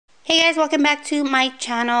Hey guys, welcome back to my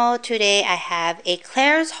channel. Today I have a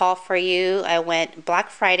Claire's haul for you. I went Black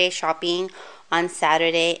Friday shopping on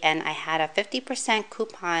Saturday and I had a 50%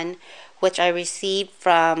 coupon which I received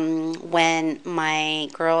from when my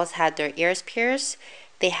girls had their ears pierced.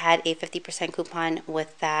 They had a 50% coupon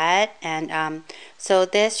with that, and so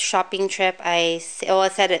this shopping trip it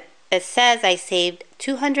says I saved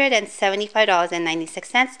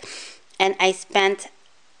 $275.96 and I spent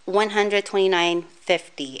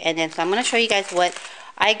 $129.50. And then so I'm going to show you guys what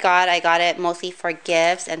I got. I got it mostly for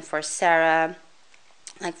gifts and for Sarah,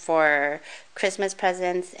 like for Christmas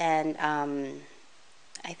presents, and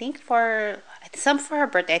I think for some for her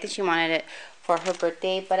birthday. I think she wanted it for her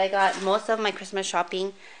birthday, but I got most of my Christmas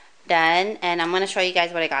shopping done, and I'm going to show you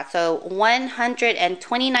guys what I got. So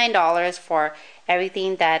 $129 for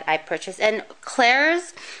everything that I purchased, and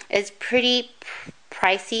Claire's is pretty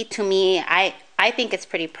pricey to me. I think it's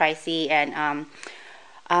pretty pricey, and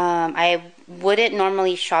I wouldn't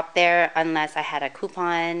normally shop there unless I had a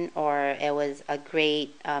coupon or it was a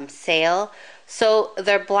great sale. So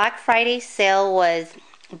their Black Friday sale was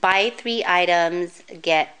buy 3 items,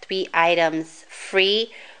 get 3 items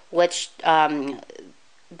free, which the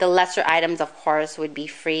lesser items, of course, would be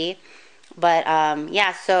free. But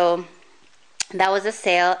yeah, so that was a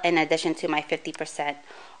sale in addition to my 50%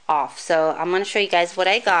 off. So I'm going to show you guys what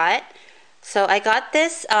I got. So I got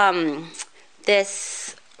this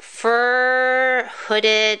this fur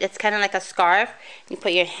hooded, it's kind of like a scarf. You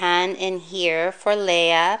put your hand in here for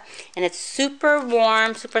Leia, and it's super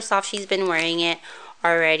warm, super soft. She's been wearing it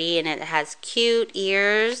already, and it has cute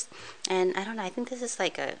ears. And I don't know, I think this is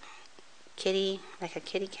like a kitty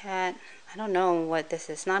cat. I don't know what this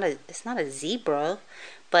is. It's not a zebra,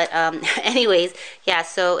 but anyways, yeah,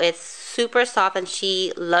 so it's super soft and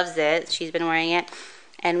she loves it. She's been wearing it.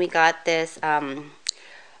 And we got this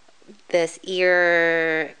this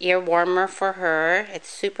ear warmer for her. It's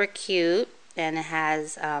super cute, and it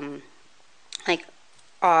has like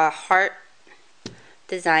a heart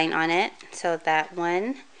design on it. So that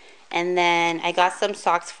one. And then I got some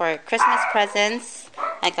socks for Christmas presents.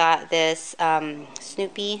 I got this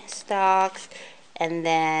Snoopy socks, and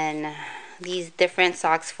then these different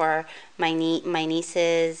socks for my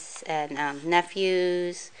nieces and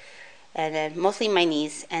nephews, and then mostly my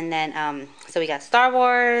niece. And then so we got Star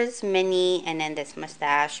Wars, Minnie, and then this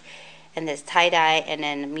mustache, and this tie-dye, and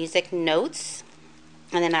then music notes.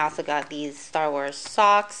 And then I also got these Star Wars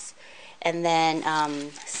socks. And then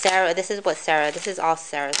Sarah, this is all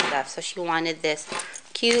Sarah's stuff. So she wanted this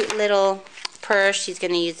cute little purse. She's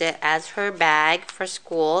going to use it as her bag for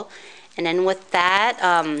school. And then with that,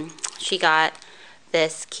 she got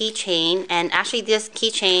this keychain. And actually this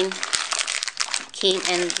keychain came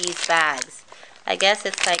in these bags. I guess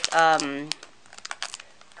it's like,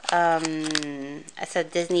 it's a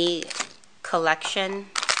Disney collection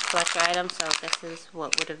item. So this is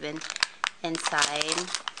what would have been inside.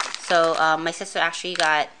 So my sister actually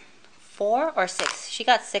got 4 or 6. She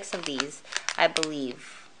got 6 of these, I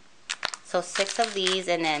believe. So 6 of these,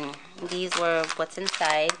 and then these were what's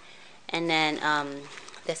inside. And then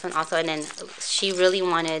this one also. And then she really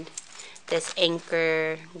wanted this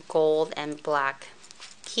Anchor gold and black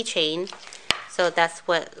keychain. So that's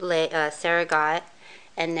what Sarah got.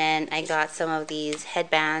 And then I got some of these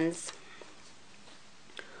headbands.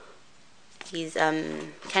 These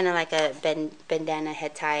kind of like a bandana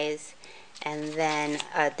head ties, and then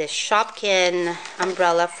this Shopkin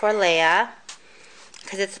umbrella for Leia,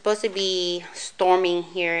 because it's supposed to be storming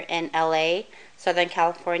here in LA, Southern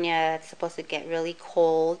California. It's supposed to get really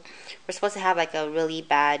cold. We're supposed to have like a really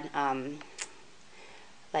bad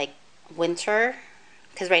like winter,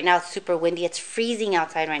 because right now it's super windy. It's freezing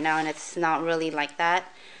outside right now, and it's not really like that.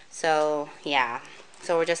 So yeah.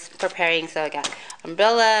 So we're just preparing. So I got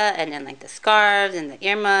umbrella, and then like the scarves and the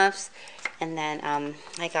earmuffs, and then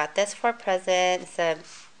I got this for a present. It's a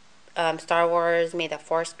Star Wars May the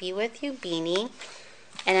Force Be With You beanie,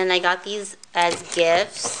 and then I got these as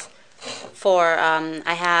gifts for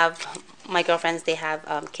I have my girlfriends. They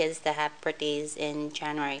have kids that have birthdays in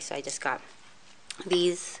January, so I just got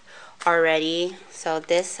these already. So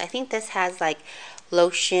this, I think this has like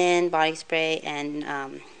lotion, body spray, and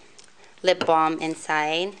lip balm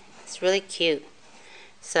inside. It's really cute.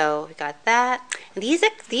 So we got that. And these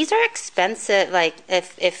are expensive. Like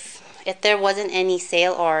if there wasn't any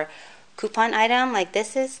sale or coupon item, like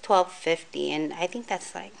this is $12.50, and I think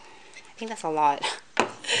that's a lot.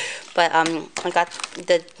 But I got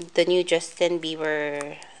the new Justin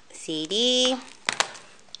Bieber CD,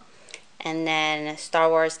 and then Star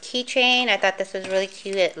Wars keychain. I thought this was really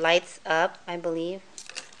cute. It lights up, I believe.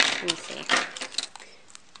 Let me see.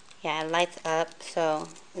 Yeah, it lights up. So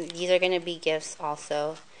these are gonna be gifts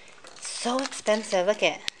also. So expensive. Look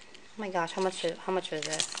at. Oh my gosh, how much was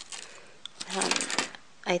it? Um,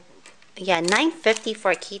 yeah, $9.50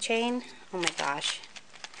 for a keychain. Oh my gosh,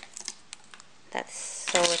 that's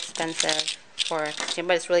so expensive for a keychain,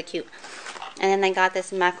 but it's really cute. And then I got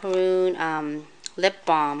this macaroon lip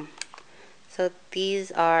balm. So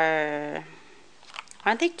these aren't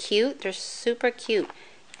they cute? They're super cute.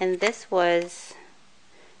 And this was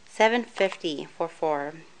 $7.50 for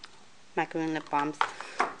 4 macaroon lip balms.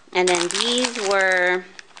 And then these were,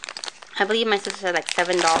 I believe my sister said like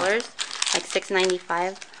 $7, like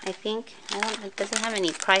 $6.95, I think. It doesn't have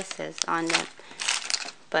any prices on them.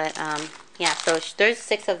 But yeah, so there's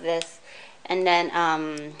 6 of this. And then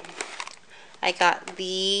I got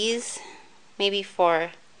these maybe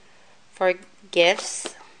for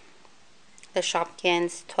gifts. The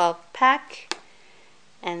Shopkins 12-pack.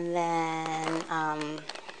 And then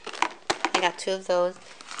I got 2 of those.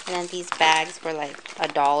 And then these bags were like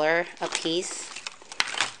 $1 a piece.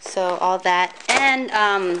 So all that. And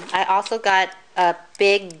I also got a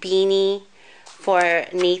big beanie for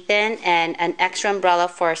Nathan and an extra umbrella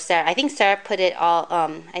for Sarah. I think Sarah put it all,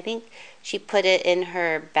 I think she put it in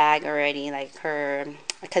her bag already, like her,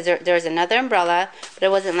 because there was another umbrella, but it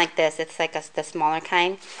wasn't like this. It's like the smaller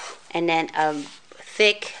kind. And then a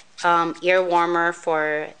thick ear warmer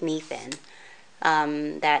for Nathan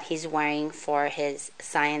that he's wearing for his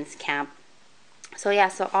science camp. So yeah,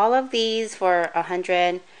 so all of these for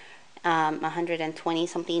 $120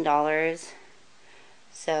 something.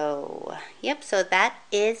 So yep, so that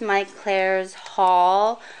is my Claire's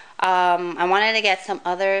haul. I wanted to get some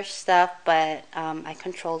other stuff, but I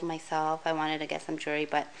controlled myself. I wanted to get some jewelry,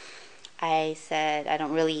 but I said I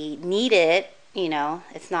don't really need it. You know,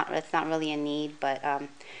 it's not really a need. But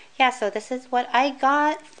yeah, so this is what I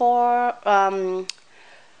got for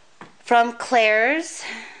from Claire's.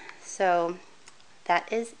 So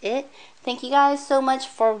that is it. Thank you guys so much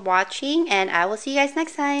for watching, and I will see you guys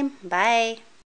next time. Bye.